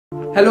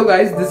Hello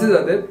guys, this is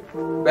Adit.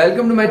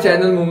 Welcome to my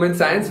channel Movement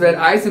Science, where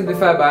I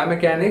simplify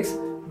biomechanics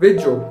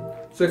with Joe.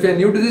 So if you are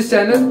new to this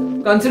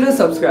channel, consider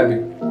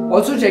subscribing.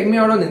 Also check me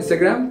out on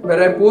Instagram,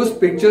 where I post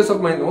pictures of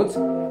my notes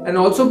and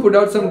also put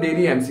out some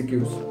daily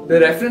MCQs. The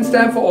reference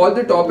time for all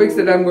the topics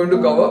that I am going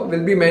to cover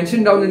will be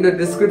mentioned down in the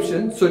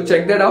description, so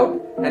check that out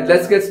and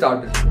let's get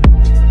started.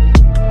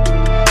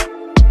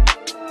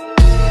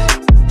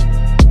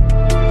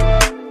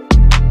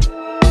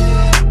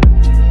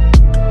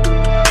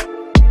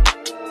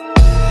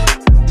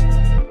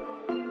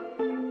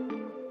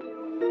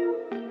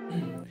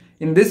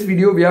 In this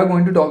video, we are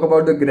going to talk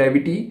about the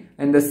gravity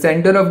and the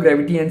center of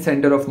gravity and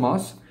center of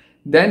mass.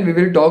 Then we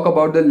will talk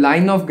about the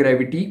line of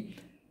gravity,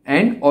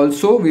 and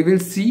also we will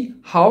see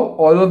how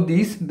all of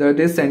these, that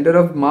is center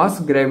of mass,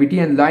 gravity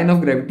and line of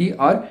gravity,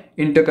 are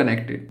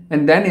interconnected.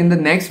 And then in the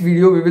next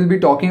video, we will be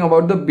talking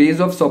about the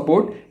base of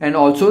support and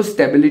also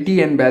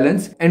stability and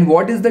balance, and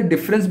what is the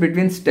difference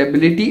between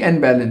stability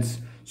and balance.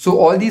 So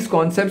all these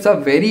concepts are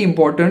very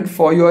important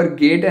for your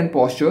gait and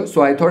posture.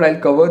 So I thought I'll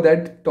cover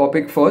that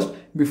topic first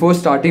before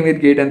starting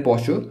with gait and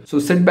posture. So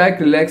sit back,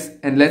 relax,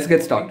 and let's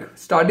get started.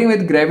 Starting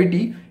with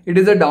gravity, it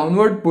is a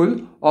downward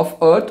pull of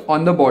Earth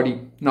on the body.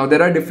 Now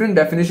there are different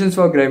definitions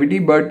for gravity,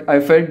 but I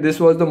felt this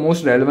was the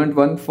most relevant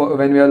one for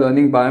when we are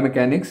learning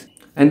biomechanics.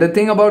 And the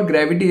thing about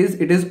gravity is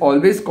it is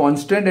always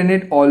constant and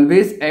it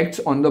always acts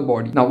on the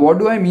body. Now what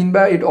do I mean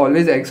by it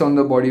always acts on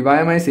the body? Why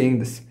am I saying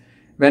this?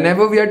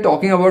 Whenever we are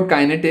talking about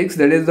kinetics,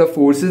 that is the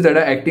forces that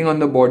are acting on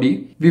the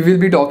body, we will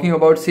be talking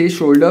about, say,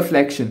 shoulder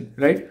flexion,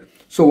 right?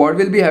 So what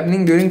will be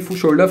happening during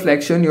shoulder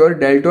flexion? Your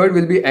deltoid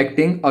will be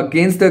acting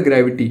against the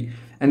gravity,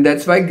 and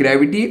that's why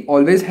gravity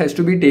always has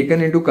to be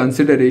taken into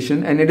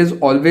consideration, and it is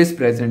always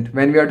present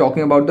when we are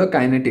talking about the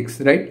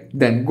kinetics, right?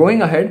 Then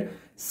going ahead,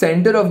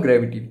 center of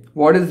gravity.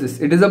 What is this?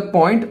 It is a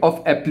point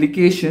of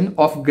application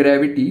of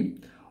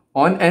gravity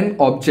on an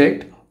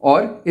object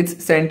or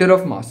its center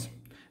of mass.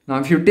 Now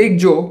if you take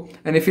Joe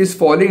and if he's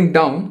falling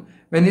down,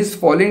 when he's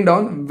falling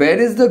down, where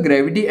is the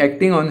gravity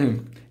acting on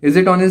him? Is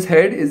it on his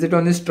head? Is it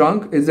on his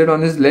trunk? Is it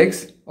on his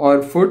legs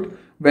or foot?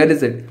 Where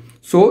is it?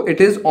 So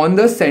it is on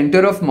the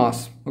center of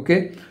mass.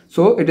 Okay.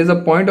 So it is a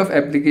point of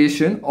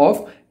application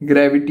of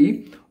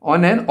gravity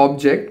on an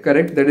object,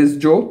 correct? That is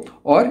Joe,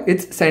 or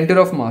its center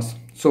of mass.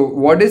 So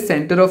what is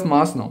center of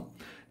mass now?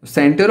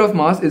 Center of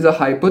mass is a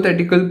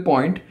hypothetical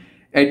point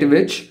at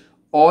which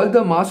all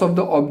the mass of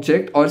the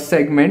object or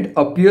segment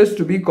appears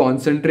to be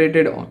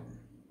concentrated on,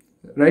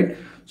 right?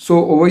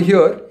 So over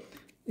here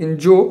in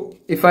Joe,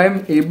 if I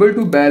am able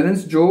to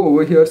balance Joe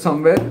over here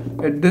somewhere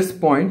at this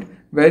point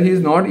where he is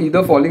not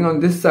either falling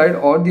on this side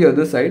or the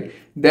other side,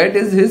 that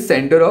is his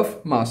center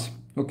of mass.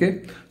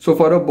 Okay, so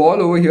for a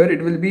ball over here,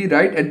 it will be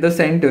right at the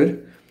center,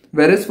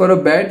 whereas for a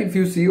bat, if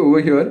you see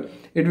over here,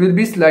 it will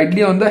be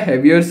slightly on the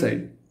heavier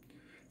side.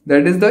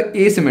 That is the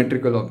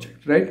asymmetrical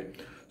object, right?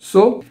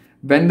 So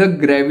when the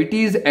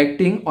gravity is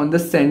acting on the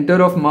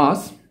center of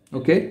mass,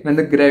 okay, when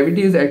the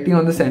gravity is acting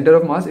on the center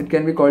of mass, it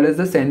can be called as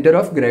the center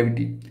of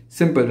gravity.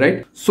 Simple,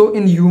 right? So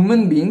in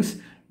human beings,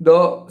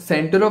 the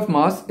center of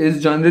mass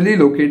is generally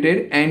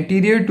located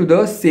anterior to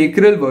the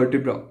sacral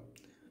vertebra.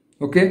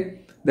 Okay,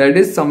 that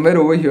is somewhere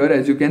over here,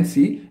 as you can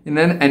see in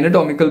an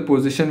anatomical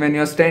position. When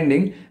you are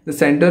standing, the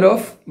center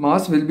of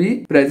mass will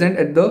be present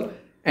at the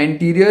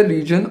anterior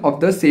region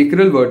of the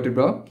sacral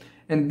vertebra.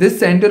 And this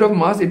center of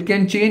mass, it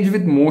can change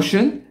with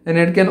motion and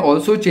it can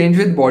also change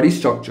with body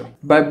structure.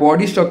 By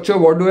body structure,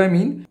 what do I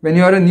mean? When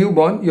you are a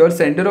newborn, your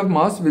center of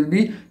mass will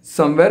be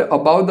somewhere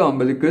above the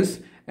umbilicus,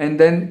 and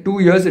then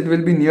 2 years it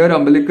will be near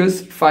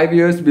umbilicus, 5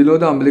 years below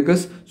the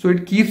umbilicus. So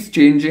it keeps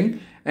changing,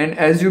 and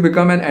as you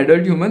become an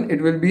adult human,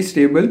 it will be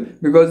stable,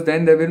 because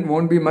then there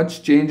won't be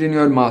much change in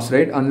your mass,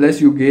 right?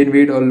 Unless you gain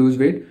weight or lose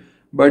weight.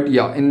 But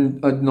yeah, in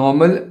a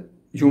normal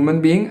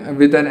human being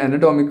with an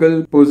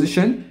anatomical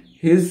position,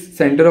 his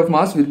center of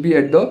mass will be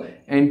at the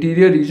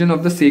anterior region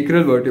of the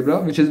sacral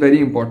vertebra, which is very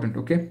important.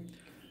 Okay.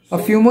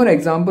 A few more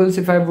examples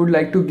if I would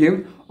like to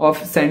give of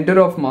center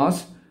of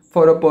mass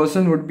for a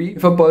person would be,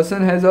 if a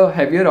person has a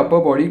heavier upper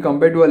body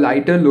compared to a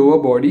lighter lower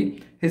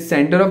body, his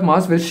center of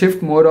mass will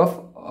shift more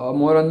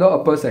on the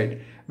upper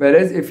side.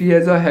 Whereas if he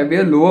has a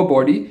heavier lower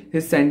body,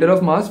 his center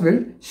of mass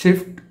will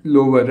shift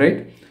lower,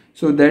 right?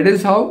 So that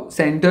is how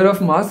center of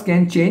mass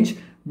can change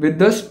with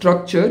the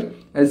structure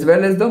as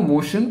well as the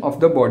motion of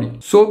the body.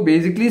 So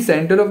basically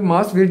center of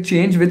mass will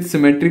change with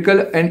symmetrical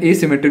and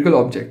asymmetrical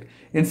object.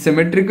 In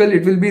symmetrical,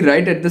 it will be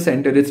right at the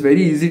center. It's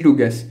very easy to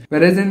guess.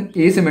 Whereas in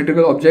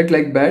asymmetrical object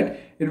like bat,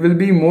 it will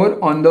be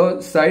more on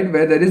the side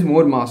where there is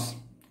more mass.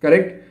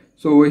 Correct?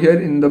 So over here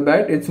in the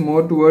bat, it's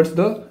more towards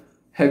the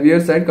heavier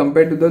side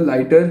compared to the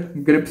lighter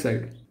grip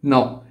side.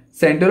 Now,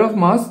 center of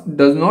mass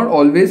does not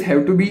always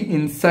have to be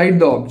inside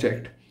the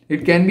object.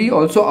 It can be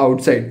also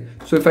outside.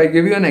 So if I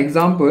give you an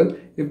example,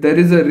 if there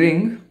is a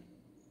ring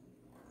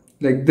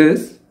like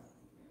this,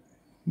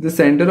 the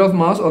center of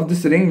mass of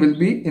this ring will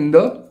be in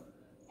the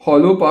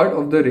hollow part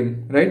of the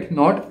ring, right?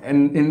 Not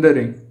in the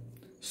ring.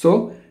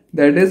 So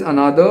that is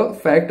another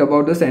fact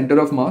about the center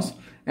of mass.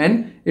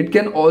 And it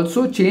can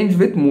also change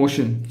with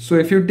motion. So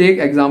if you take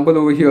example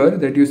over here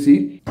that you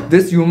see,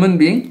 this human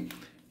being,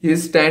 he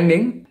is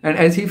standing, and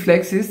as he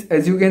flexes,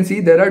 as you can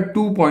see, there are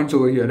 2 points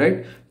over here,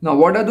 right? Now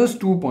what are those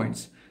 2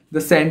 points?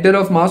 The center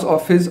of mass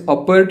of his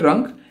upper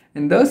trunk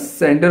and the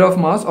center of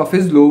mass of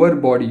his lower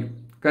body,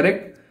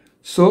 correct?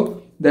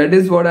 So that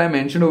is what I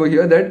mentioned over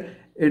here, that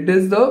it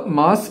is the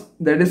mass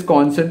that is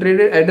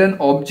concentrated at an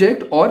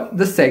object or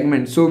the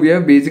segment. So we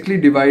have basically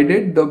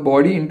divided the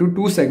body into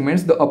 2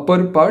 segments, the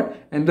upper part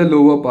and the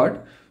lower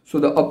part. So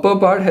the upper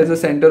part has a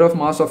center of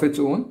mass of its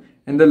own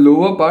and the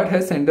lower part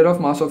has center of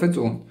mass of its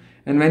own.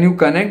 And when you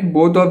connect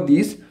both of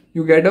these,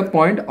 you get a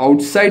point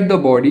outside the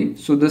body.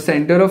 So the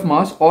center of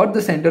mass or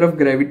the center of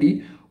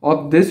gravity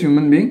of this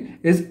human being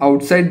is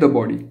outside the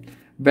body.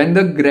 When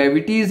the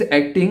gravity is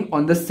acting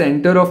on the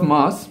center of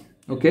mass,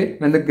 okay,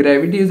 when the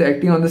gravity is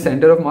acting on the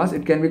center of mass,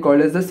 it can be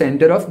called as the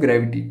center of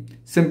gravity.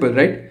 Simple,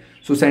 right?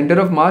 So center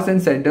of mass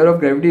and center of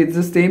gravity is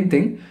the same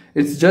thing.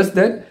 It's just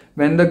that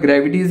when the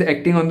gravity is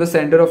acting on the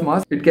center of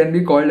mass, it can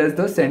be called as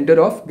the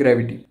center of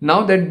gravity.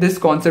 Now that this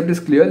concept is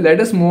clear, let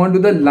us move on to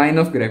the line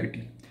of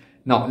gravity.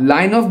 Now,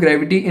 line of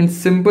gravity in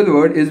simple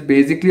word is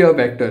basically a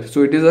vector.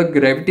 So it is a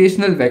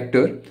gravitational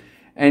vector.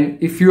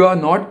 And if you are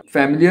not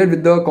familiar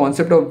with the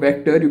concept of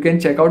vector, you can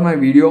check out my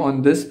video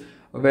on this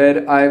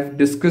where I've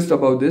discussed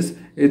about this.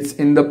 It's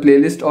in the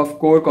playlist of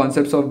core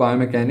concepts of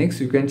biomechanics.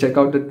 You can check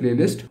out that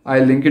playlist.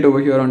 I'll link it over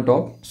here on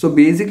top. So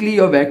basically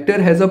your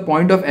vector has a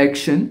point of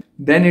action,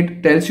 then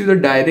it tells you the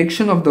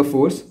direction of the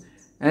force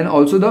and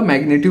also the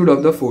magnitude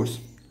of the force.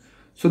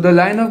 So the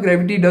line of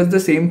gravity does the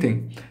same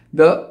thing.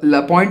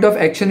 The point of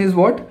action is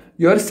what?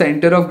 Your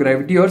center of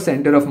gravity or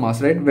center of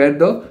mass, right? Where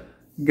the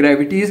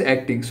gravity is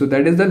acting. So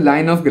that is the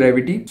line of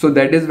gravity. So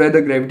that is where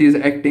the gravity is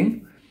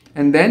acting.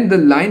 And then the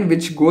line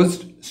which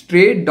goes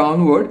straight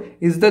downward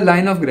is the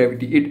line of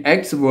gravity. It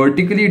acts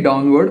vertically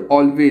downward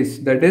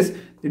always. That is,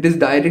 it is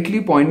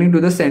directly pointing to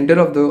the center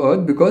of the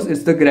earth because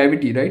it's the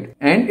gravity, right?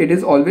 And it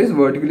is always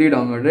vertically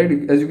downward,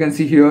 right? As you can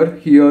see here,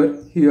 here,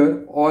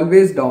 here,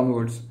 always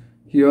downwards.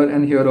 Here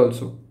and here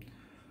also.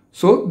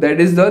 So that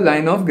is the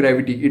line of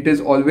gravity. It is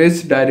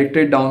always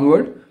directed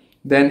downward.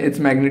 Then its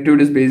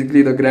magnitude is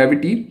basically the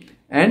gravity.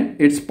 And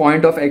its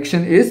point of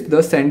action is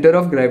the center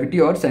of gravity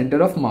or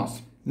center of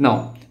mass.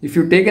 Now, if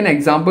you take an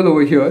example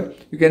over here,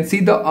 you can see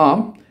the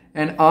arm,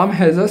 and arm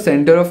has a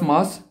center of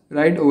mass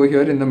right over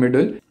here in the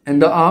middle,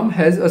 and the arm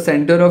has a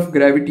center of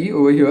gravity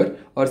over here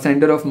or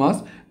center of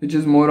mass, which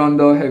is more on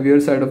the heavier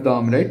side of the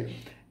arm, right?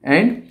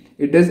 And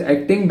it is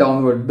acting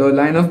downward. The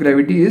line of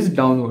gravity is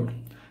downward.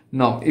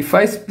 Now, if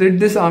I split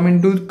this arm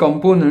into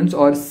components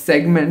or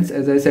segments,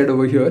 as I said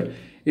over here,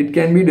 it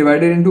can be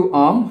divided into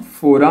arm,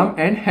 forearm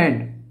and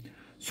hand.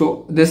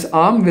 So this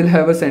arm will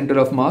have a center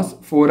of mass,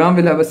 forearm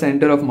will have a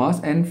center of mass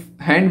and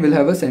hand will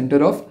have a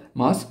center of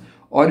mass,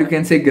 or you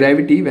can say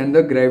gravity when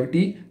the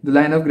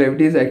line of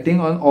gravity is acting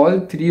on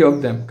all 3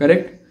 of them,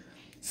 correct?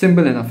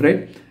 Simple enough,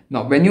 right?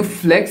 Now when you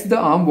flex the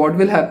arm, what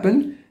will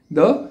happen?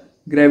 The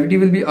gravity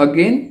will be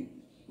again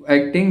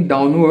acting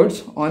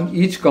downwards on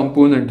each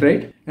component,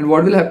 right? And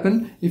what will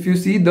happen? If you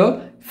see,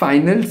 the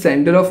final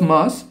center of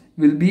mass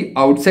will be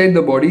outside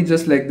the body,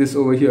 just like this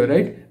over here,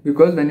 right?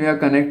 Because when you are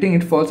connecting,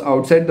 it falls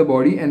outside the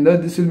body, and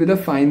this will be the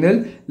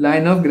final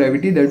line of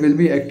gravity that will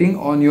be acting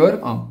on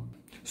your arm.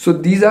 So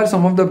these are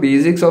some of the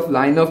basics of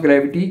line of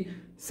gravity,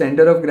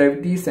 center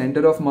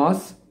of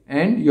mass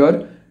and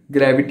your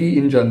gravity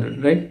in general,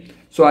 right?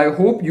 So I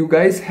hope you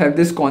guys have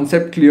this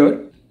concept clear,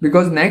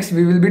 because next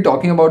we will be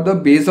talking about the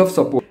base of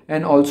support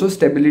and also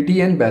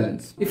stability and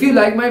balance. If you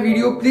like my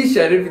video, please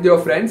share it with your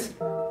friends.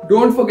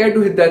 Don't forget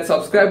to hit that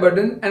subscribe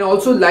button and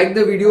also like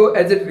the video,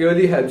 as it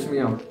really helps me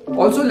out.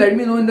 Also let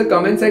me know in the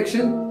comment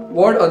section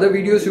what other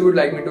videos you would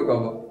like me to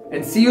cover.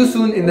 And see you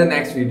soon in the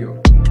next video.